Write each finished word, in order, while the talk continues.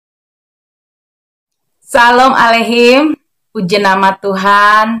Salam Alehim, puji nama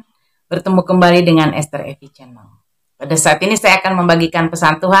Tuhan, bertemu kembali dengan Esther Evi Channel. Pada saat ini saya akan membagikan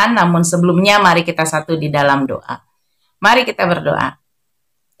pesan Tuhan, namun sebelumnya mari kita satu di dalam doa. Mari kita berdoa.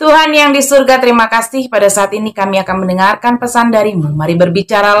 Tuhan yang di surga, terima kasih pada saat ini kami akan mendengarkan pesan dari-Mu. Mari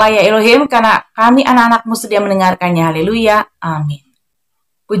berbicaralah ya Elohim, karena kami anak-anak-Mu sedia mendengarkannya. Haleluya, amin.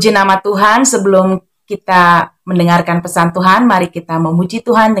 Puji nama Tuhan, sebelum kita mendengarkan pesan Tuhan, mari kita memuji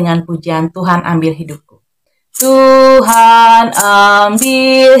Tuhan dengan pujian Tuhan ambil hidupku. Tuhan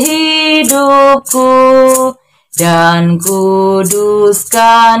ambil hidupku dan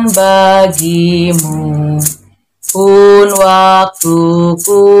kuduskan bagimu. Pun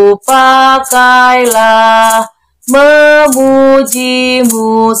waktuku pakailah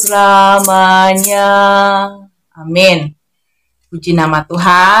memujimu selamanya. Amin. Puji nama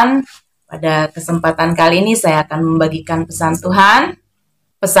Tuhan. Pada kesempatan kali ini saya akan membagikan pesan Tuhan.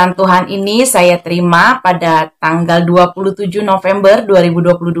 Pesan Tuhan ini saya terima pada tanggal 27 November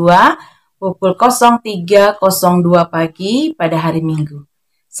 2022 pukul 03.02 pagi pada hari Minggu.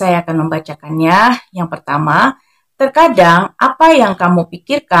 Saya akan membacakannya. Yang pertama, terkadang apa yang kamu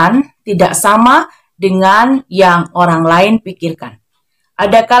pikirkan tidak sama dengan yang orang lain pikirkan.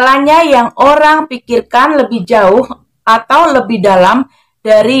 Ada kalanya yang orang pikirkan lebih jauh atau lebih dalam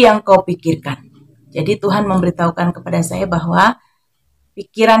dari yang kau pikirkan. Jadi Tuhan memberitahukan kepada saya bahwa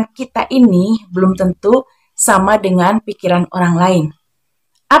pikiran kita ini belum tentu sama dengan pikiran orang lain.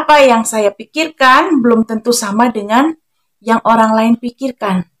 Apa yang saya pikirkan belum tentu sama dengan yang orang lain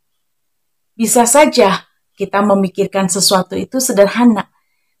pikirkan. Bisa saja kita memikirkan sesuatu itu sederhana,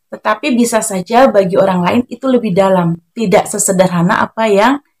 tetapi bisa saja bagi orang lain itu lebih dalam, tidak sesederhana apa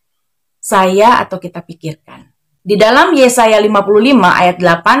yang saya atau kita pikirkan. Di dalam Yesaya 55 ayat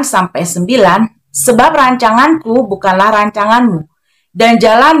 8-9, sebab rancanganku bukanlah rancanganmu, dan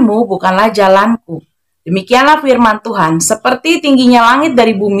jalanmu bukanlah jalanku. Demikianlah firman Tuhan, seperti tingginya langit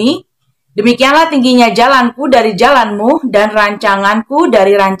dari bumi, demikianlah tingginya jalanku dari jalanmu, dan rancanganku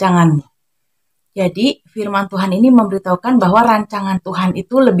dari rancanganmu. Jadi firman Tuhan ini memberitahukan bahwa rancangan Tuhan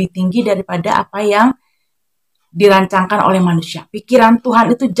itu lebih tinggi daripada apa yang dirancangkan oleh manusia. Pikiran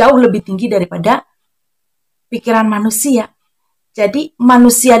Tuhan itu jauh lebih tinggi daripada pikiran manusia. Jadi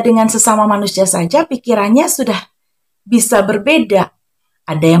manusia dengan sesama manusia saja pikirannya sudah bisa berbeda.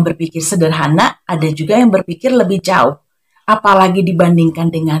 Ada yang berpikir sederhana, ada juga yang berpikir lebih jauh. Apalagi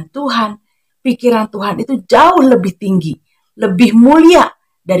dibandingkan dengan Tuhan. Pikiran Tuhan itu jauh lebih tinggi, lebih mulia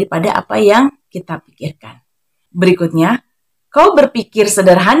daripada apa yang kita pikirkan. Berikutnya, kau berpikir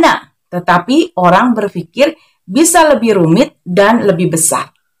sederhana, tetapi orang berpikir bisa lebih rumit dan lebih besar.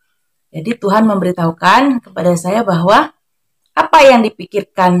 Jadi Tuhan memberitahukan kepada saya bahwa apa yang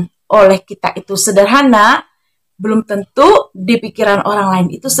dipikirkan oleh kita itu sederhana, belum tentu di pikiran orang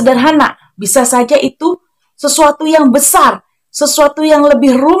lain itu sederhana. Bisa saja itu sesuatu yang besar, sesuatu yang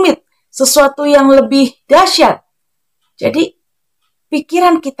lebih rumit, sesuatu yang lebih dahsyat. Jadi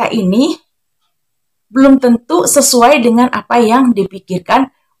pikiran kita ini belum tentu sesuai dengan apa yang dipikirkan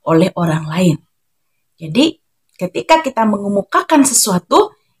oleh orang lain. Jadi ketika kita mengemukakan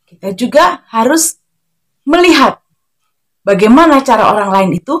sesuatu, kita juga harus melihat bagaimana cara orang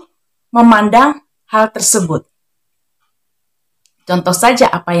lain itu memandang hal tersebut. Contoh saja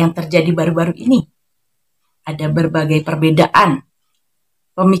apa yang terjadi baru-baru ini. Ada berbagai perbedaan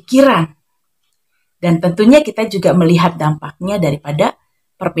pemikiran. Dan tentunya kita juga melihat dampaknya daripada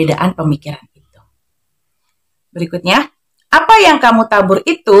perbedaan pemikiran itu. Berikutnya, apa yang kamu tabur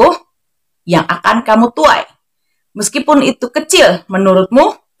itu yang akan kamu tuai. Meskipun itu kecil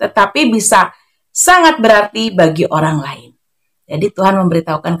menurutmu, tetapi bisa sangat berarti bagi orang lain. Jadi Tuhan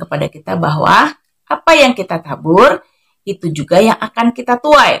memberitahukan kepada kita bahwa apa yang kita tabur, itu juga yang akan kita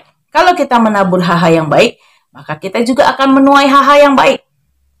tuai. Kalau kita menabur hal-hal yang baik, maka kita juga akan menuai hal-hal yang baik.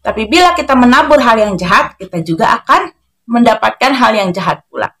 Tapi bila kita menabur hal yang jahat, kita juga akan mendapatkan hal yang jahat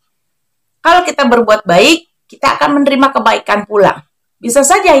pula. Kalau kita berbuat baik, kita akan menerima kebaikan pula. Bisa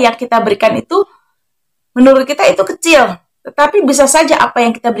saja yang kita berikan itu, menurut kita itu kecil. Tetapi bisa saja apa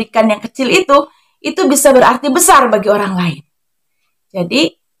yang kita berikan yang kecil itu bisa berarti besar bagi orang lain. Jadi,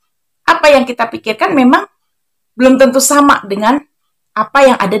 apa yang kita pikirkan memang belum tentu sama dengan apa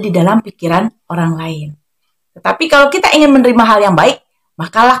yang ada di dalam pikiran orang lain. Tetapi kalau kita ingin menerima hal yang baik,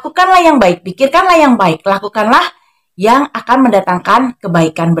 maka lakukanlah yang baik, pikirkanlah yang baik, lakukanlah yang akan mendatangkan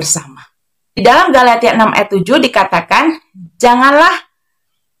kebaikan bersama. Di dalam Galatia 6 ayat 7 dikatakan, janganlah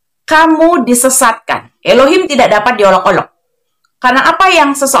kamu disesatkan. Elohim tidak dapat diolok-olok. Karena apa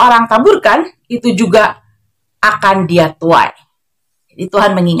yang seseorang taburkan, itu juga akan dia tuai. Jadi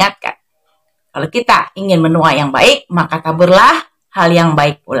Tuhan mengingatkan, kalau kita ingin menuai yang baik, maka taburlah hal yang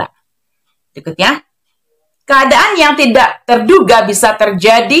baik pula. Berikutnya, Keadaan yang tidak terduga bisa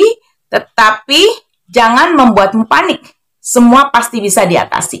terjadi, tetapi jangan membuatmu panik. Semua pasti bisa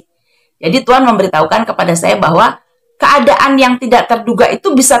diatasi. Jadi Tuhan memberitahukan kepada saya bahwa keadaan yang tidak terduga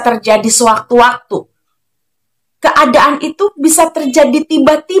itu bisa terjadi sewaktu-waktu. Keadaan itu bisa terjadi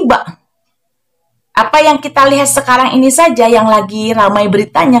tiba-tiba. Apa yang kita lihat sekarang ini saja yang lagi ramai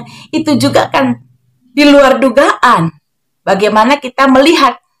beritanya, itu juga kan di luar dugaan. Bagaimana kita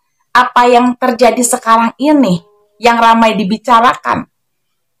melihat apa yang terjadi sekarang ini, yang ramai dibicarakan.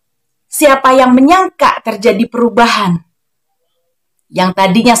 Siapa yang menyangka terjadi perubahan yang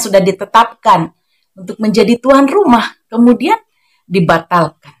tadinya sudah ditetapkan untuk menjadi tuan rumah, kemudian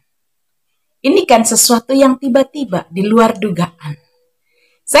dibatalkan. Ini kan sesuatu yang tiba-tiba di luar dugaan.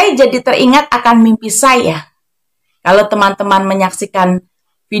 Saya jadi teringat akan mimpi saya. Kalau teman-teman menyaksikan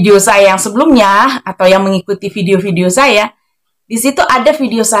video saya yang sebelumnya atau yang mengikuti video-video saya, di situ ada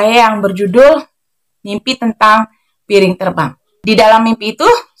video saya yang berjudul Mimpi tentang Piring Terbang. Di dalam mimpi itu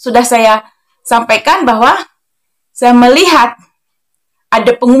sudah saya sampaikan bahwa saya melihat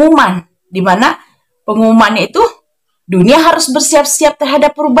ada pengumuman, di mana pengumumannya itu dunia harus bersiap-siap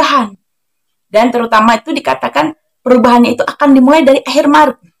terhadap perubahan. Dan terutama itu dikatakan perubahannya itu akan dimulai dari akhir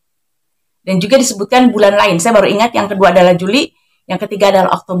Maret. Dan juga disebutkan bulan lain. Saya baru ingat yang kedua adalah Juli, yang ketiga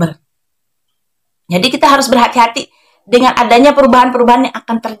adalah Oktober. Jadi kita harus berhati-hati dengan adanya perubahan-perubahan yang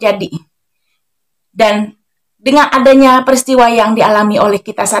akan terjadi. Dan dengan adanya peristiwa yang dialami oleh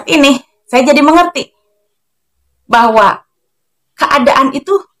kita saat ini, saya jadi mengerti bahwa keadaan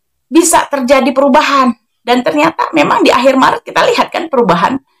itu bisa terjadi perubahan. Dan ternyata memang di akhir Maret kita lihat kan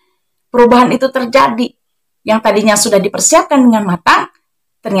perubahan itu terjadi. Yang tadinya sudah dipersiapkan dengan matang,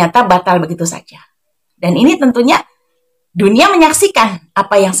 ternyata batal begitu saja. Dan ini tentunya dunia menyaksikan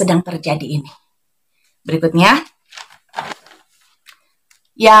apa yang sedang terjadi ini. Berikutnya,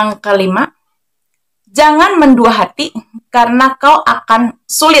 yang kelima, jangan mendua hati karena kau akan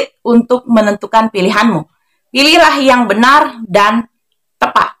sulit untuk menentukan pilihanmu. Pilihlah yang benar dan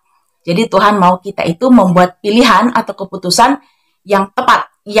tepat. Jadi Tuhan mau kita itu membuat pilihan atau keputusan yang tepat,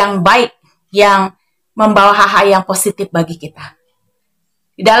 yang baik, yang membawa hal-hal yang positif bagi kita.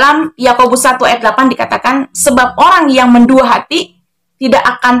 Di dalam Yakobus 1 ayat 8 dikatakan, sebab orang yang mendua hati tidak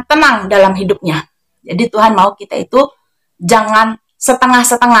akan tenang dalam hidupnya. Jadi Tuhan mau kita itu jangan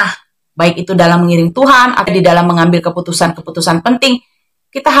setengah-setengah, baik itu dalam mengiring Tuhan atau di dalam mengambil keputusan-keputusan penting.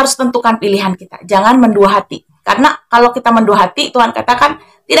 Kita harus tentukan pilihan kita, jangan mendua hati. Karena kalau kita mendua hati, Tuhan katakan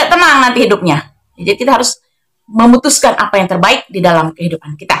tidak tenang nanti hidupnya. Jadi kita harus memutuskan apa yang terbaik di dalam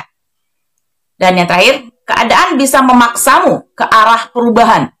kehidupan kita. Dan yang terakhir, keadaan bisa memaksamu ke arah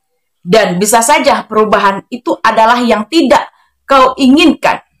perubahan. Dan bisa saja perubahan itu adalah yang tidak kau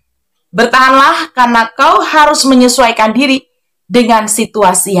inginkan. Bertahanlah karena kau harus menyesuaikan diri dengan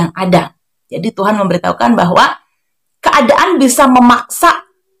situasi yang ada. Jadi Tuhan memberitahukan bahwa keadaan bisa memaksa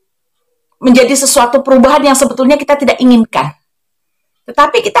menjadi sesuatu perubahan yang sebetulnya kita tidak inginkan.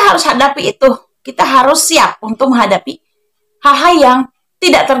 Tetapi kita harus hadapi itu. Kita harus siap untuk menghadapi hal-hal yang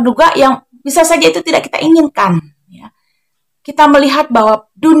tidak terduga, yang bisa saja itu tidak kita inginkan. Ya. Kita melihat bahwa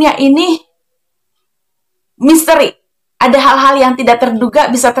dunia ini misteri. Ada hal-hal yang tidak terduga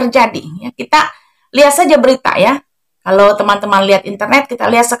bisa terjadi. Ya. Kita lihat saja berita ya. Kalau teman-teman lihat internet, kita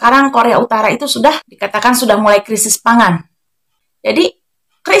lihat sekarang Korea Utara itu sudah dikatakan sudah mulai krisis pangan. Jadi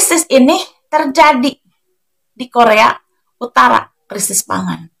krisis ini terjadi di Korea Utara, krisis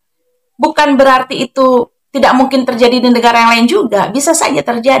pangan. Bukan berarti itu tidak mungkin terjadi di negara yang lain juga, bisa saja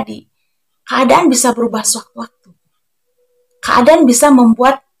terjadi. Keadaan bisa berubah sewaktu-waktu. Keadaan bisa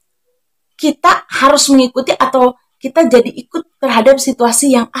membuat kita harus mengikuti atau kita jadi ikut terhadap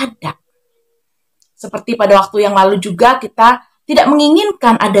situasi yang ada. Seperti pada waktu yang lalu juga kita tidak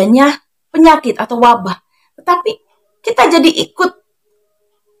menginginkan adanya penyakit atau wabah. Tetapi kita jadi ikut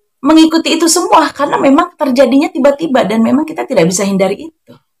mengikuti itu semua karena memang terjadinya tiba-tiba dan memang kita tidak bisa hindari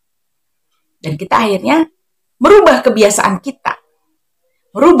itu. Dan kita akhirnya merubah kebiasaan kita.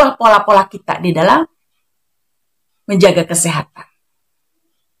 Merubah pola-pola kita di dalam menjaga kesehatan.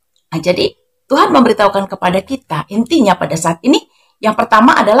 Nah, jadi Tuhan memberitahukan kepada kita, intinya pada saat ini, yang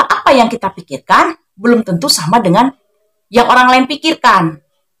pertama adalah apa yang kita pikirkan, belum tentu sama dengan yang orang lain pikirkan.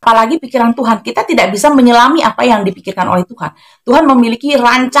 Apalagi pikiran Tuhan, kita tidak bisa menyelami apa yang dipikirkan oleh Tuhan. Tuhan memiliki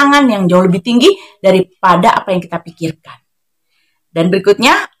rancangan yang jauh lebih tinggi daripada apa yang kita pikirkan. Dan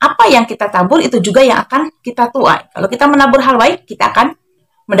berikutnya, apa yang kita tabur itu juga yang akan kita tuai. Kalau kita menabur hal baik, kita akan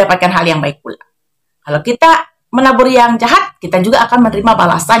mendapatkan hal yang baik pula. Kalau kita menabur yang jahat, kita juga akan menerima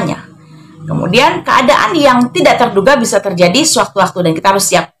balasannya. Kemudian keadaan yang tidak terduga bisa terjadi sewaktu-waktu dan kita harus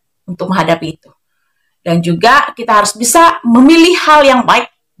siap untuk menghadapi itu. Dan juga kita harus bisa memilih hal yang baik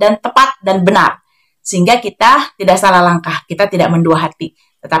dan tepat dan benar. Sehingga kita tidak salah langkah, kita tidak mendua hati,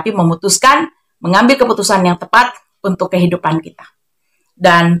 tetapi memutuskan mengambil keputusan yang tepat untuk kehidupan kita.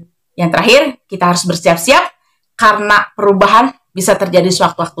 Dan yang terakhir, kita harus bersiap-siap karena perubahan bisa terjadi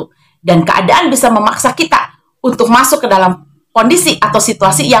sewaktu-waktu. Dan keadaan bisa memaksa kita untuk masuk ke dalam kondisi atau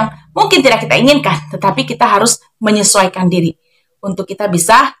situasi yang mungkin tidak kita inginkan, tetapi kita harus menyesuaikan diri untuk kita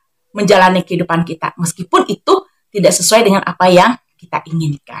bisa menjalani kehidupan kita, meskipun itu tidak sesuai dengan apa yang kita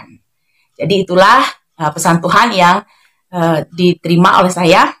inginkan. Jadi itulah pesan Tuhan yang diterima oleh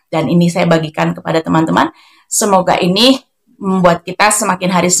saya, dan ini saya bagikan kepada teman-teman. Semoga ini membuat kita semakin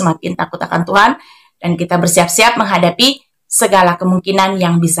hari semakin takut akan Tuhan, dan kita bersiap-siap menghadapi segala kemungkinan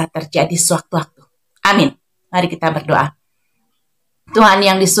yang bisa terjadi sewaktu-waktu. Amin. Mari kita berdoa. Tuhan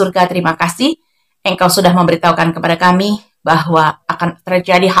yang di surga, terima kasih Engkau sudah memberitahukan kepada kami bahwa akan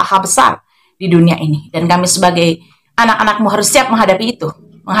terjadi hal-hal besar di dunia ini. Dan kami sebagai anak-anak-Mu harus siap menghadapi itu.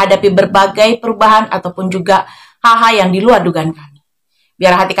 Menghadapi berbagai perubahan ataupun juga hal-hal yang di luar dugaan kami.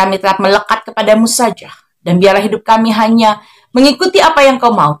 Biar hati kami tetap melekat kepadamu saja. Dan biarlah hidup kami hanya mengikuti apa yang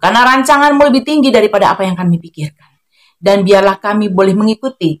Kau mau. Karena rancangan-Mu lebih tinggi daripada apa yang kami pikirkan. Dan biarlah kami boleh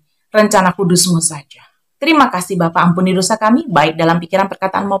mengikuti rencana kudus-Mu saja. Terima kasih Bapa, ampuni dosa kami, baik dalam pikiran,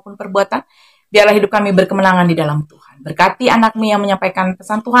 perkataan maupun perbuatan. Biarlah hidup kami berkemenangan di dalam Tuhan. Berkati anak-Mu yang menyampaikan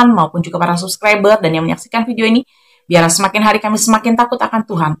pesan Tuhan, maupun juga para subscriber dan yang menyaksikan video ini. Biarlah semakin hari kami semakin takut akan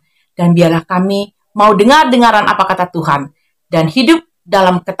Tuhan. Dan biarlah kami mau dengar-dengaran apa kata Tuhan. Dan hidup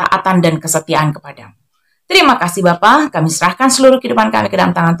dalam ketaatan dan kesetiaan kepadamu. Terima kasih Bapa, kami serahkan seluruh kehidupan kami ke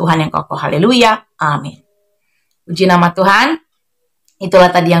dalam tangan Tuhan yang kokoh. Haleluya. Amin. Puji nama Tuhan. Itulah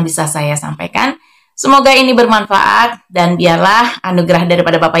tadi yang bisa saya sampaikan. Semoga ini bermanfaat, dan biarlah anugerah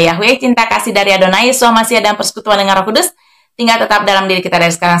daripada Bapa Yahweh, cinta kasih dari Adonai Yesus Masih, dan persekutuan dengan Roh Kudus tinggal tetap dalam diri kita dari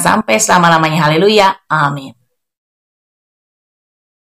sekarang sampai selama-lamanya. Haleluya. Amin.